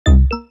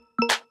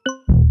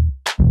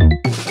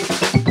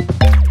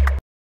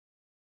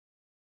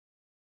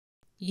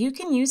You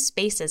can use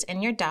spaces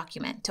in your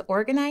document to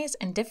organize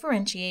and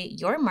differentiate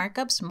your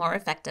markups more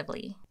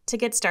effectively. To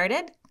get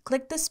started,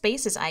 click the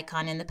Spaces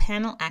icon in the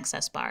panel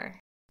access bar.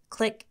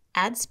 Click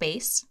Add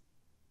Space,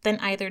 then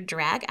either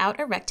drag out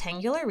a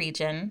rectangular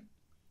region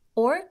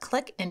or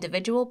click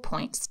individual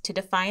points to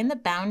define the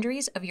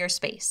boundaries of your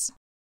space.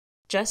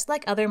 Just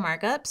like other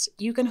markups,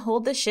 you can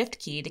hold the Shift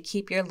key to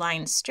keep your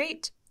lines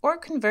straight or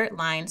convert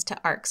lines to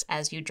arcs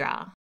as you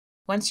draw.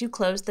 Once you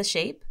close the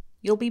shape,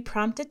 you'll be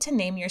prompted to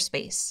name your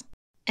space.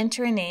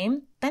 Enter a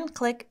name, then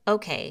click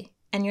OK,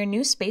 and your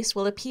new space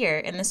will appear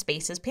in the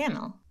Spaces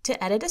panel.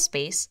 To edit a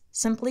space,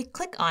 simply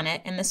click on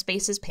it in the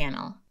Spaces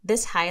panel.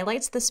 This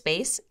highlights the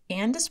space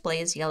and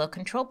displays yellow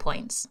control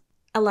points,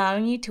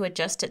 allowing you to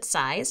adjust its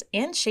size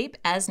and shape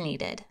as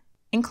needed,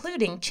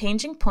 including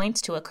changing points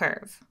to a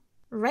curve.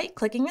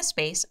 Right-clicking a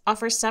space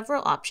offers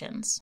several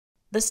options.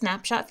 The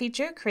snapshot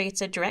feature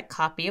creates a direct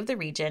copy of the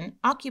region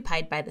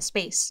occupied by the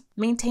space,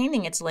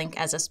 maintaining its link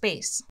as a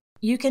space.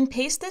 You can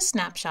paste this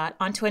snapshot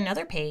onto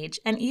another page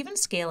and even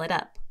scale it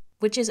up,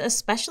 which is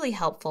especially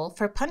helpful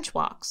for punch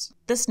walks.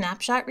 The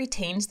snapshot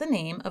retains the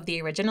name of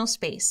the original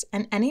space,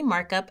 and any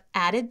markup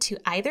added to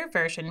either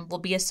version will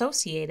be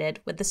associated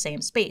with the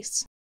same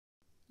space.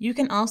 You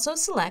can also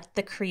select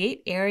the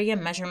Create Area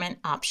Measurement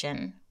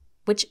option,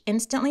 which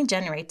instantly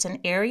generates an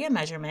area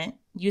measurement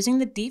using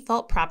the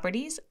default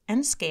properties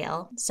and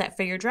scale set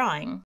for your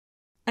drawing.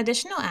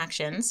 Additional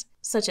actions,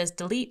 such as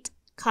delete,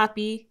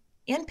 copy,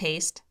 and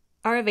paste,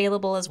 are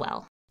available as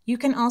well. You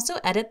can also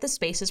edit the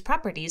space's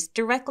properties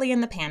directly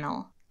in the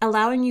panel,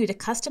 allowing you to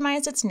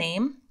customize its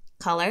name,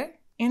 color,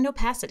 and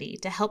opacity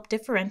to help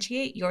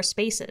differentiate your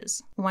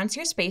spaces. Once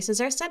your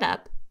spaces are set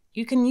up,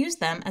 you can use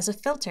them as a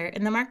filter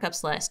in the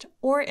markups list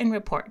or in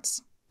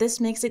reports. This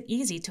makes it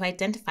easy to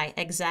identify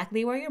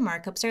exactly where your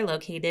markups are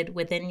located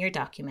within your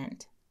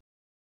document.